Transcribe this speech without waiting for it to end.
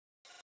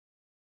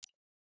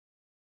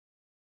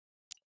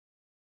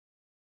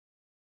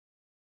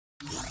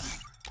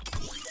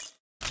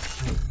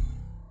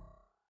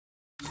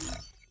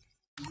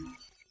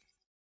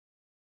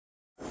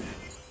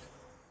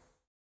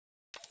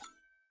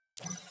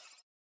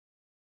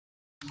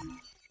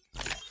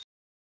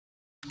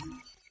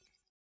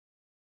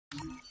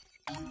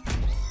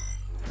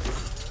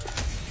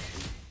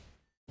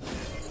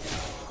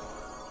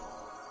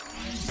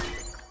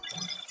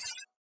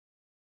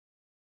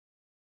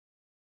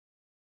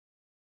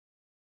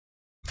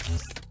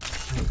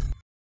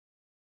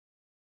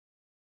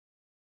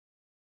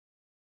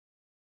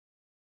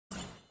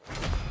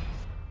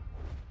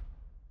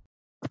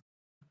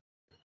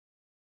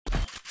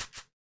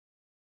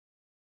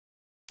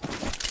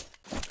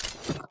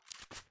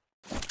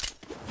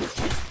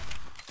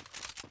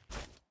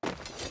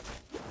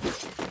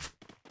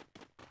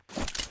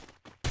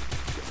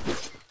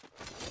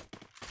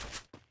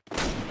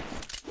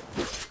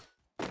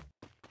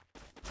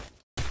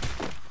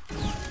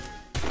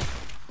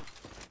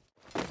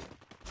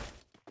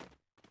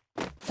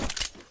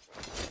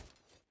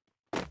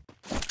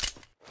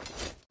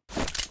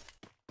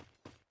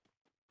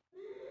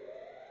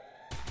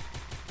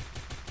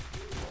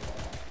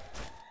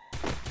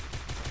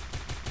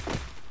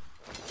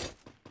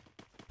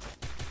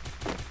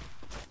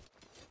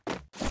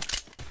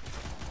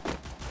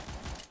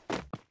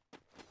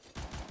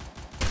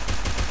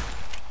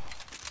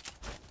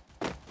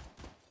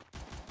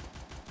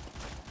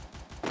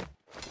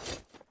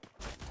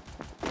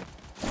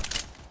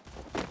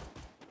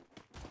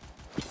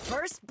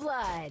First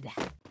blood.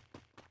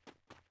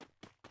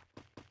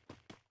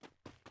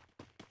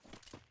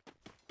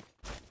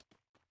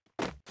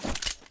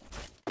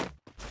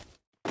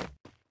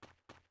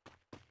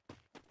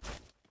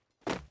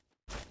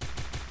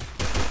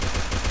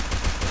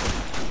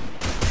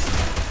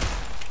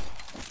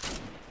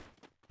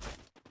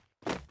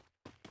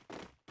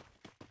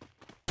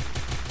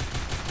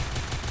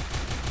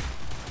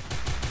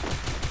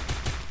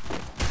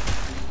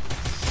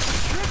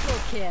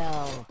 Triple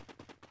kill.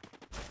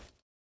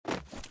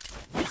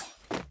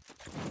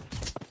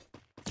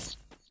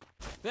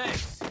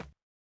 Thanks.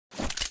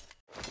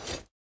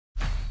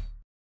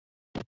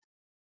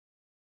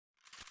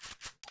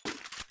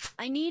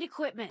 I need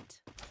equipment.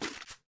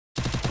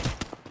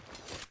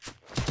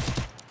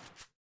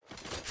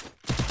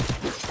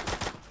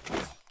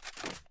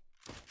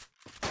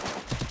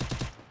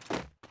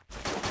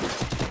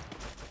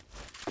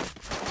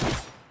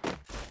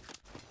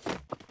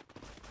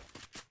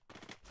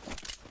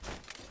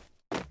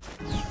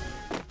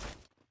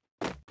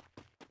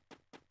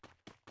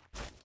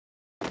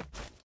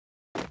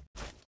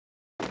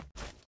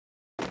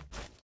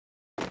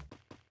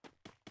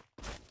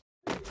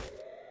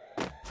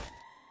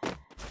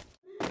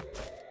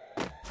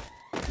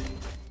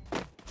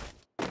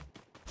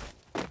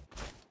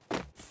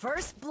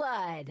 First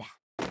blood.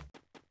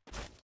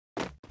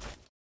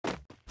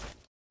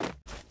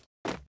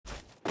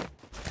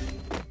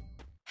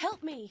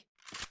 Help me.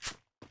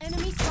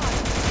 Enemy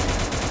spotted.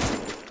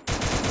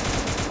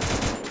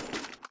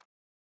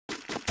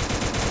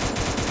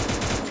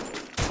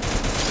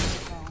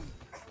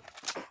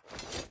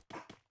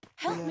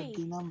 Help me.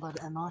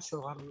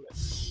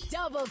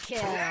 Double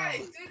kill.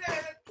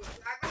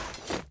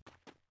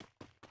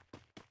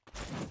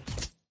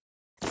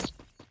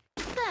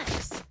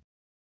 Thanks.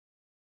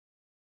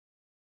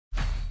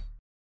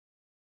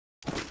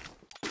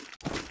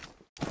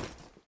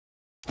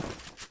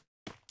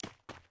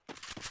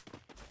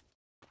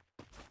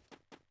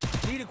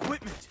 Need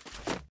equipment.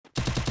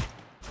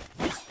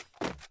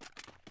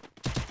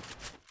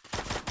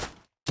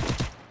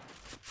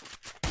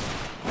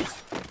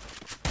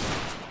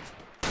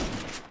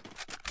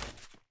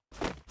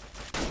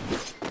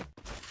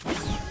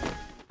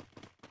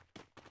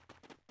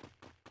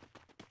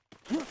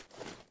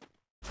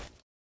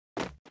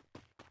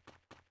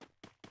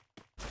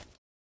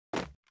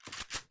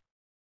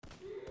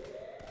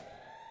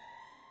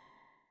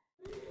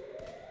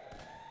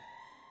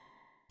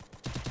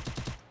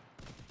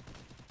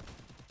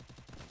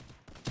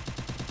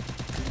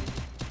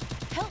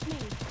 Help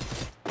me.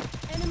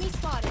 Enemy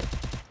spotted.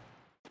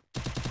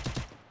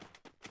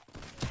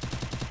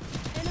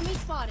 Enemy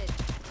spotted.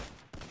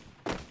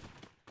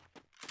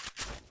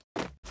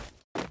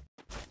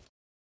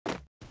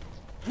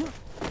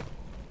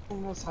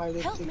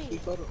 Help me.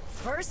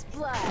 First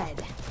blood.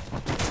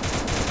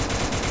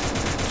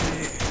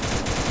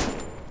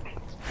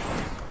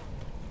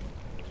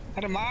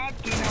 अरे मार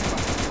 3 number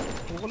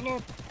बोलो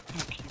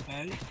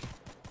भाई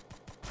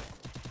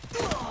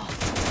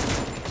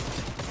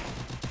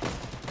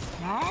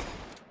हाँ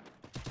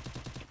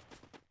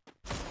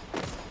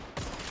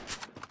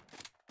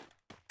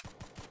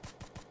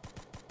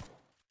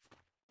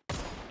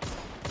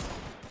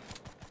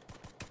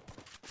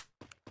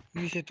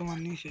नीचे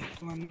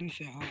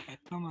हाँ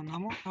इतना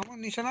नामो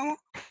नीचे नामो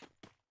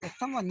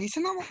इतना नीचे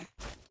नामो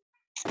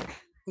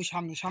ওই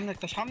সামনে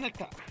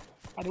একটা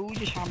আরে ওই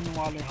যে সামনে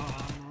ওয়ালে হ্যাঁ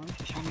ওই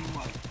যে সামনে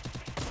ওয়ালে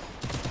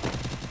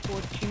ও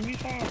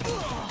চিমিটা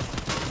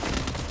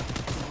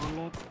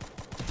ভালো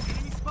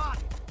Enemy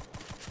spotted.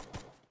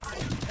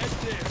 Head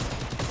there.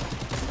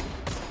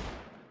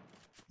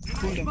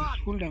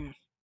 Full damage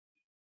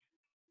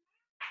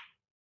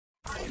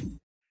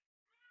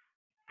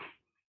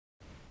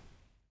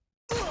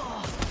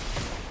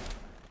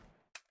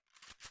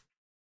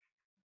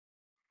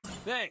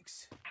Thanks.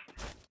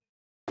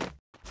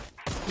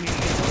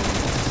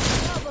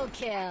 Double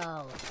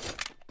kill.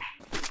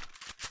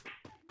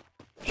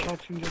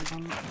 shots in the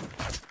gun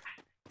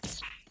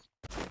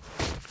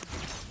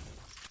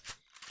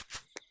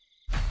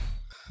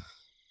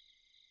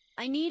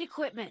I need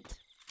equipment.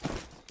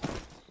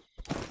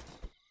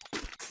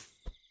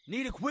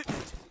 Need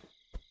equipment.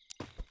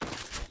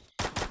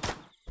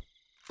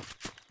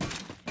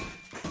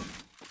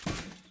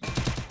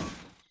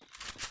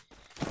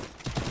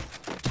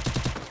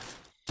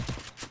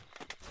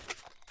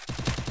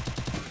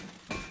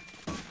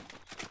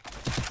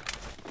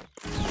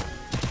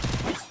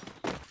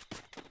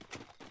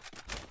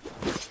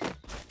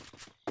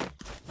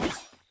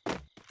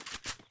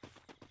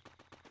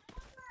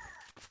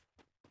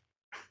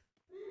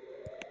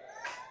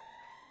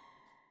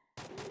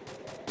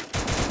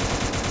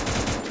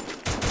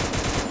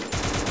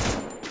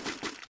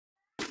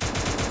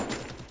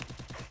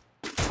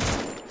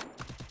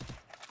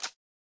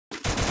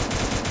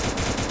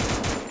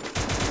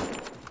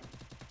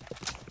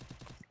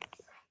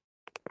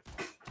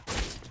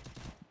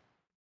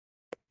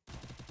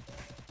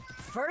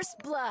 First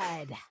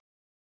blood.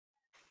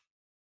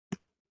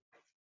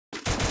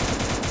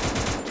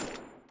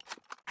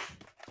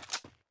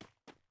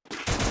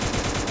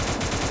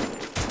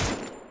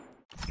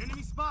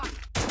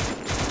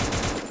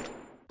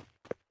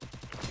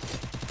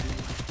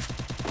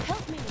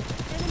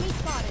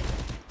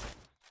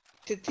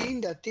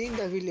 ভিতরে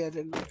তিনটা প্লেয়ার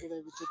এর ভিতরে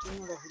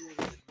তিনটা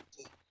প্লেয়ার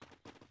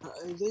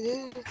এই যে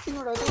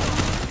তিনটা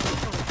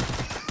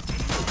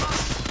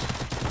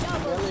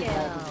Double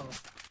kill.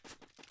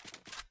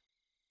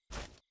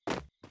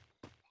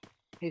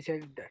 এই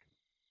সাইডটা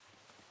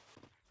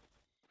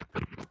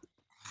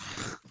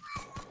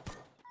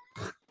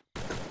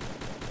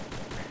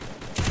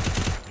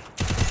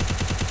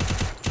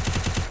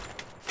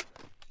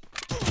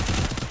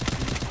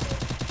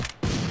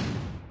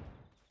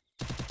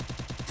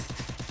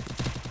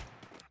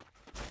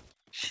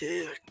সে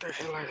একটা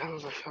খেলা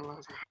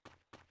খেলতে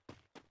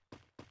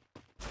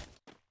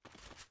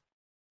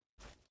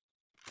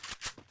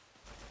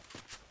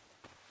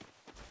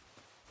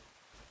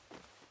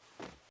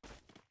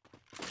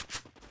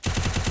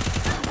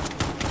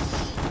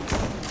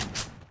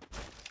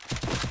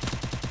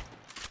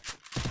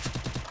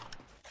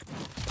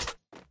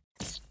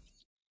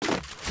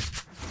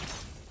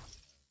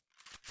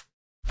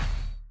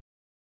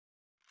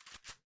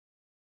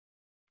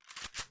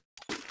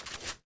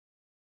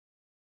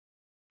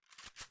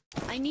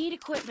I need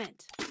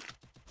equipment.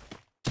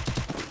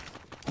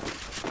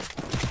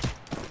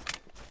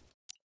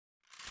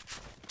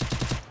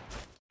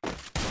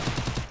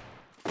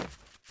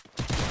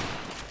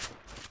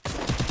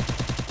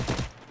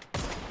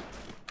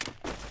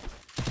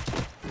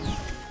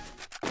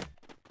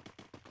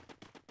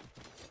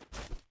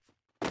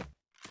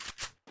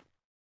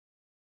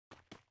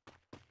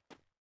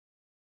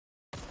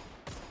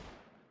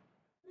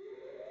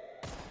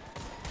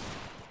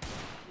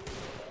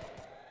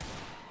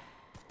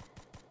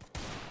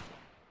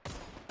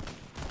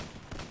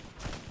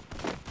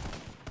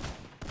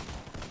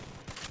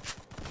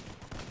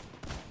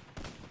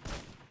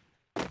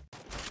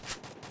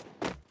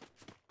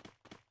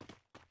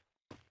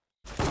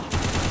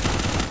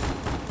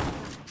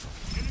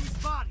 Enemy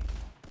spotted.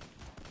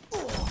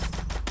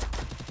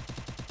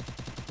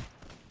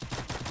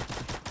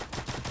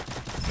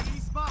 Enemy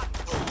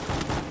spotted.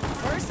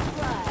 First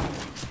blood.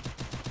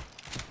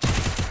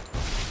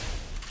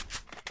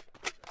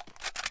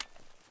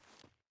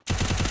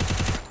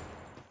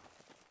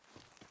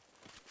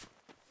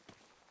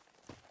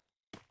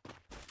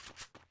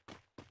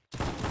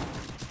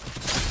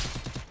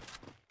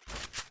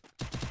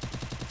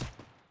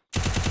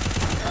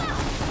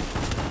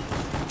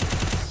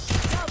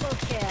 Double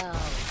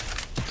kill.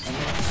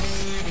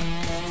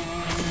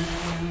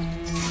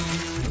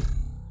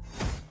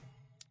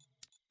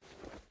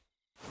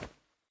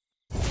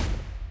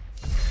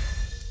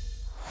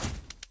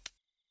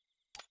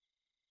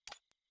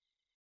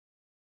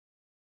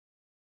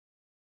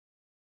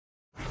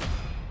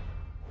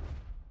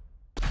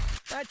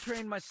 I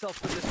trained myself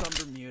for this on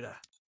Bermuda.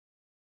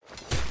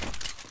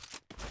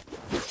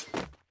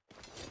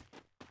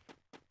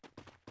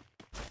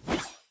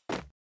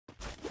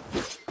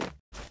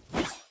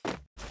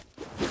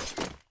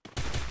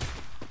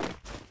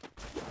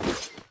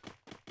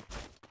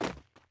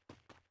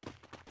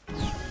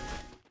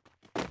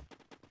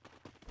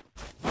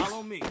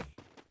 Follow me.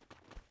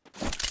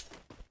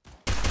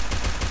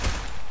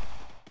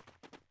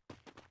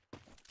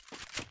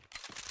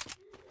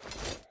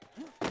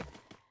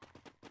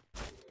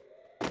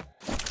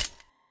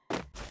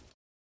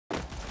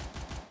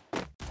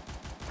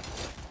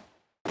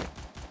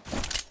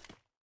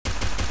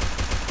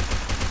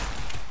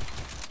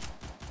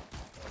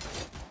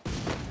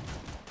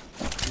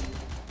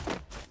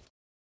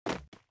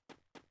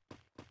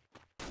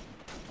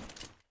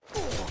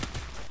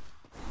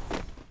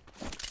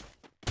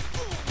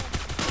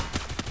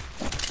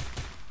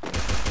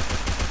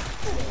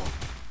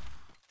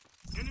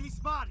 Enemy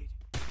spotted.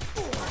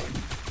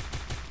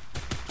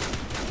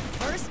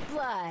 First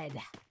blood.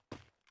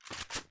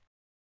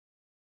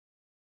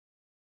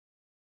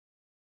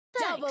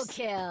 Double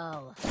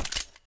kill.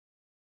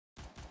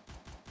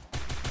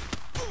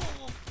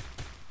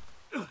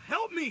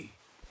 Help me.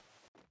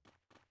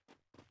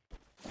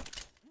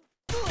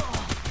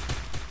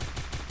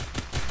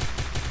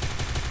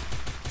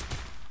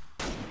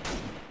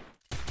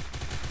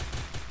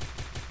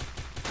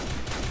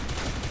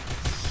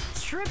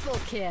 Triple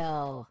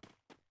kill.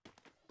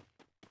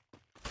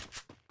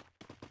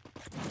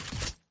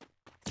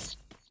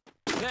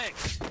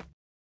 Thanks.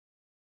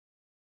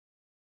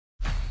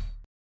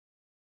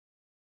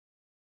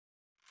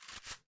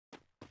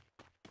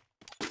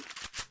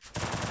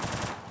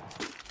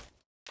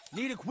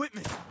 Need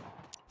equipment.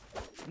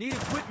 Need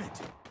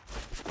equipment.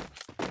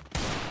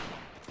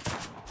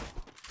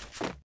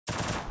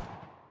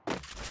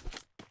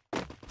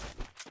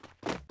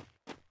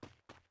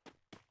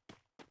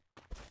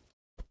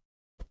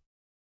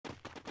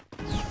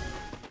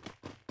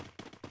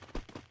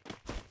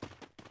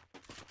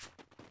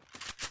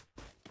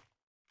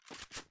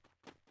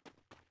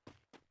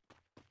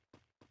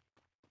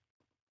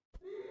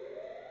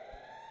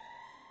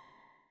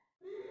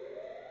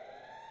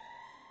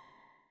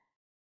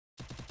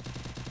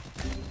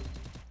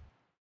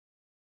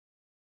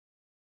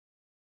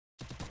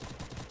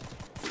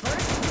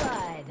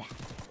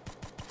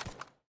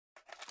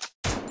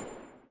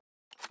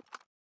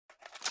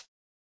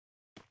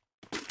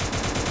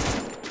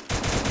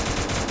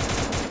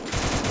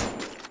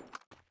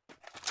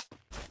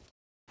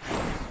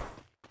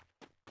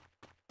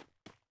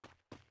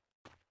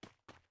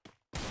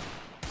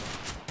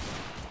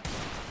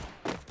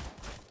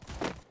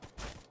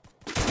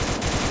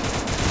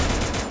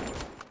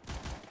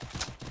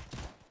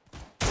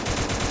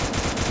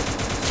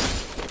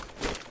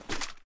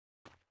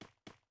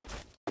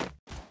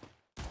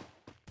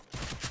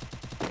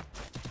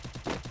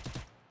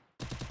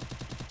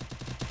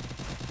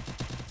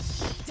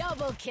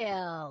 Double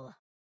kill.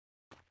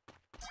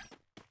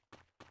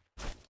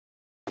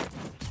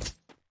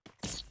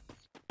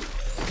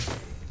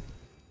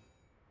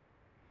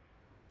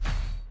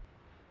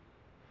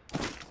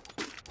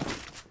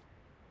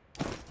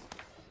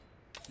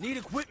 Need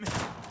equipment.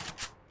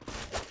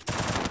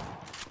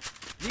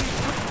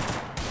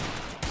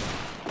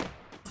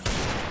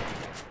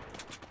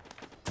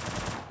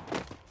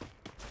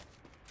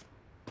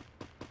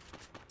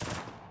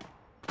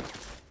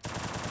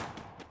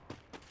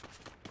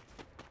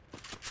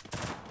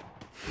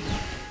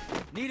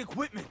 Need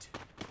equipment.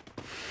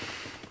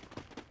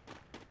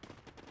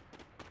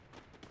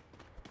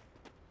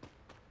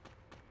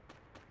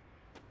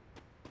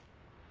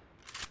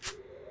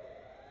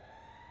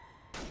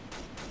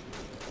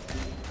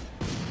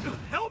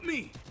 Help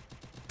me!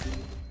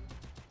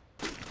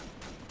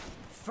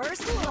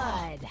 First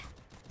blood.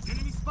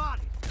 Enemy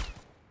spotted.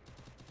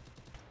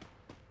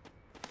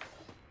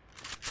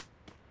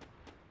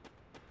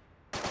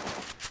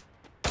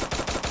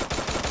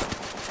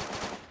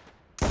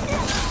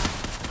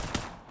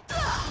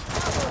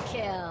 Double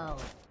kill.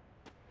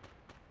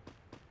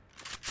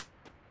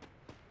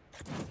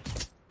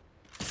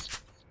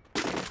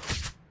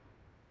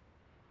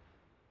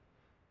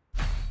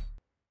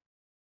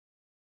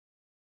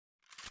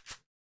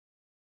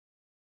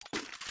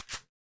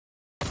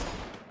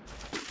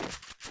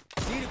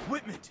 Need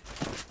equipment.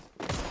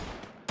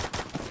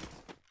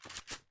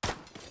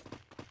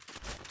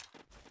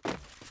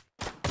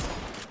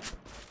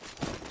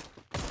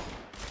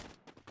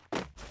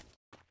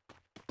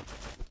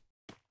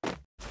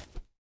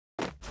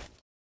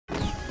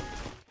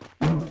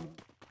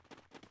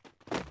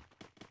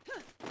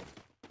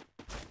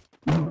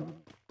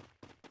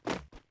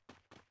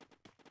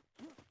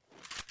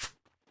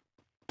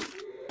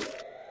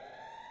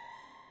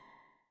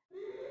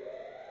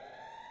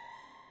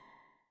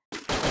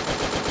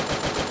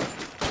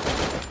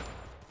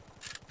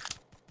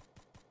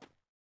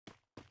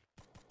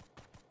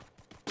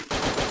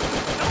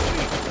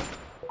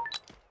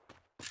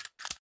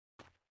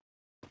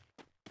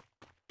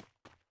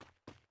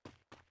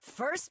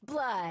 First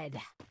blood.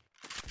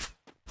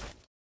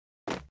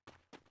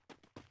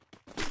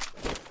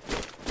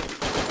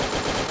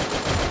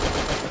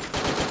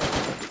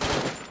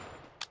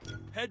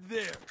 Head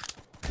there.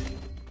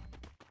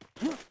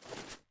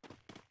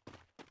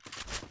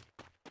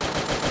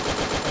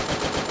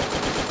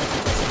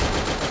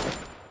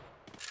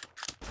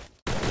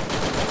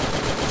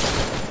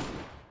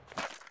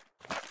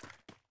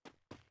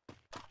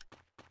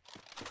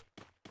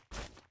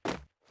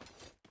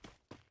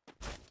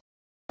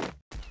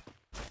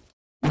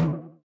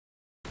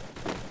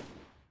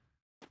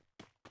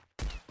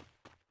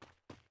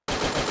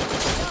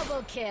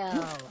 Double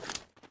kill.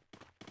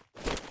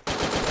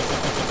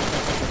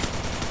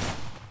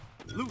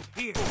 Loot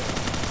here.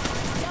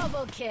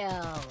 Double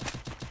kill.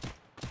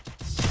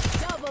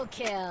 Double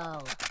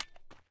kill.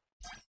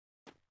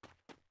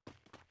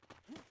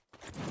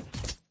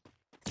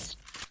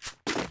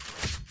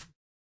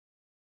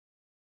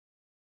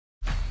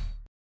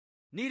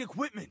 Need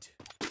equipment.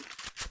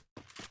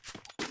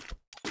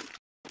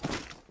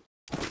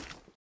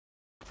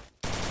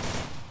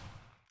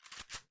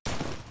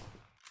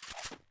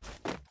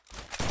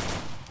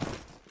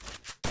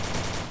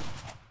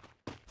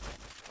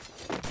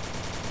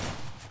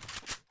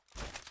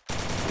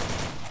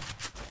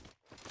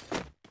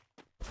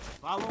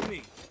 Follow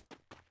me.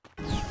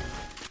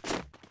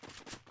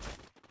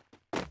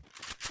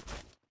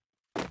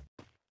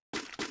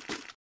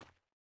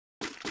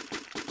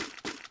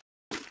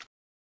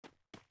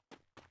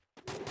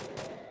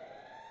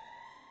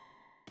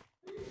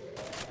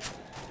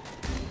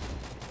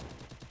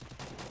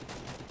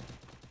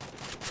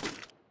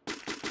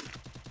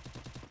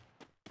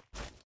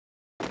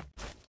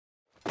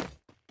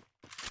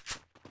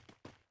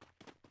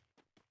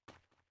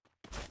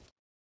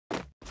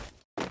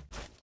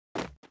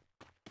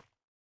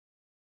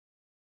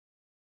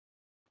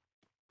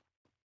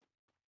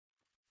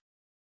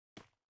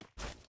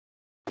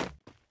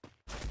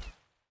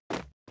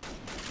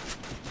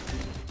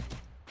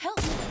 Help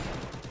me.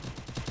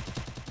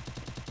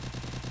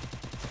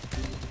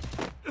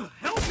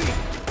 Help me!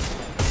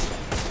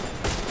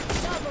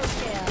 Double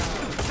kill.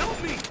 Help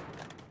me!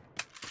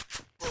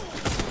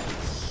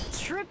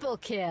 Triple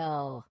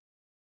kill.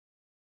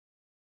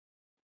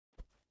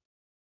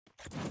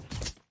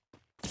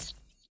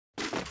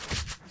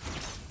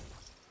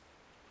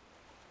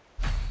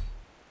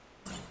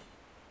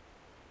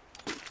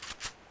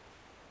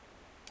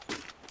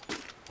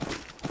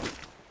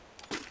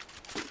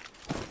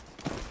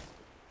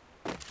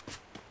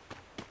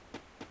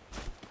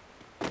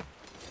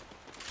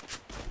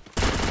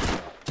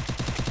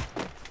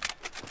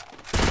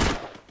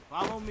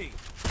 Follow me.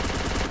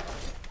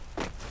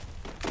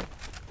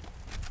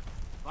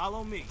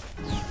 Follow me.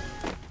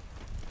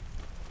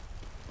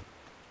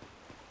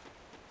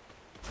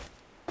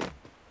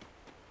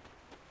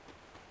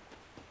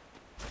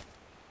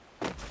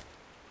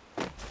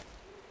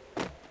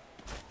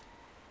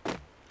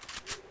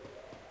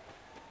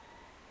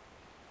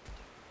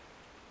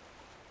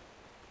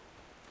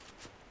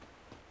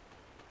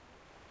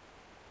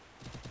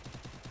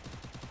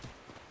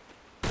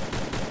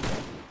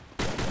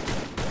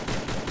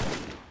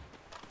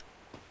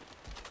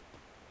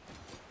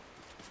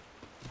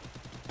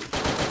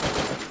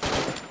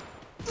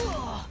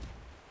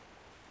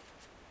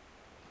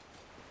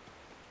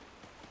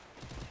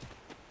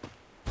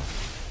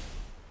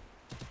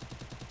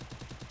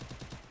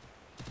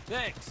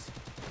 Thanks.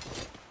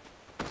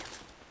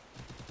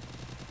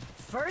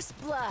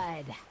 First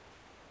blood.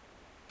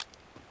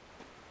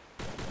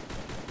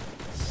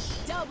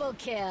 Double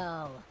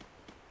kill.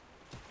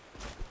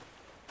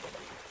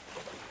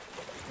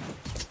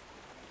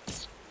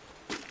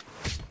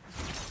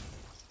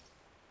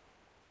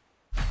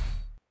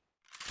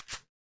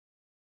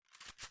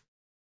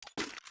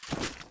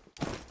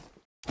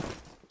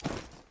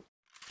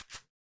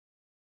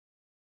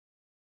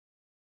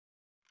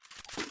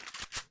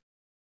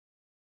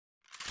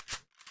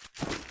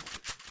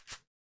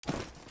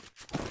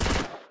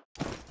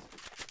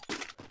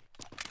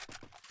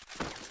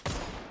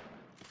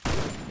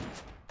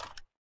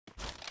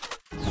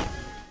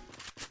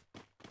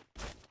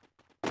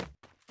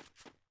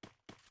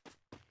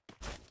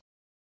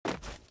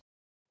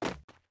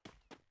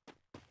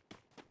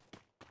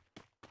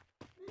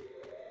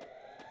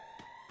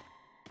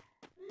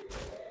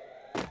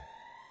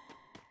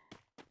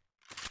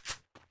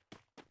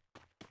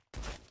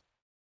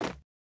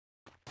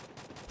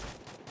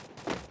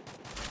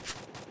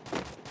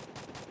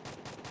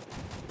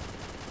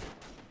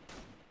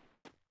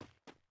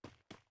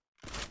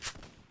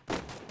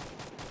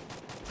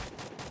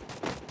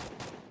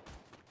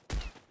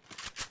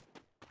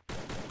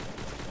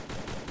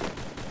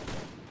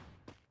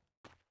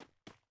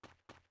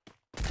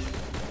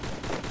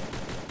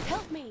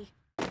 Help me.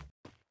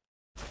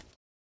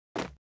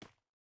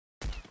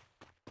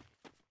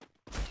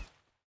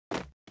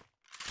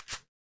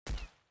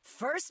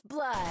 First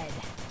blood.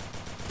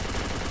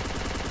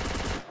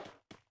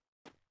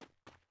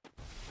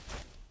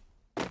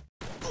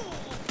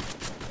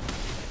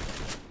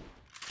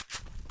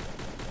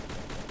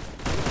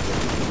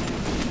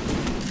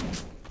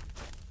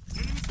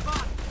 Enemy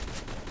spot.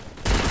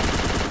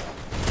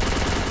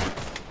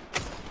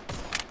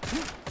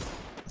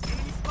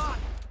 Enemy spot.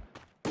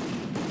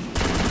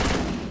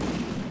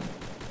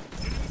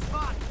 Enemy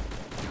spot.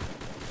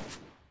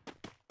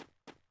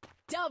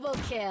 Double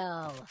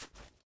kill.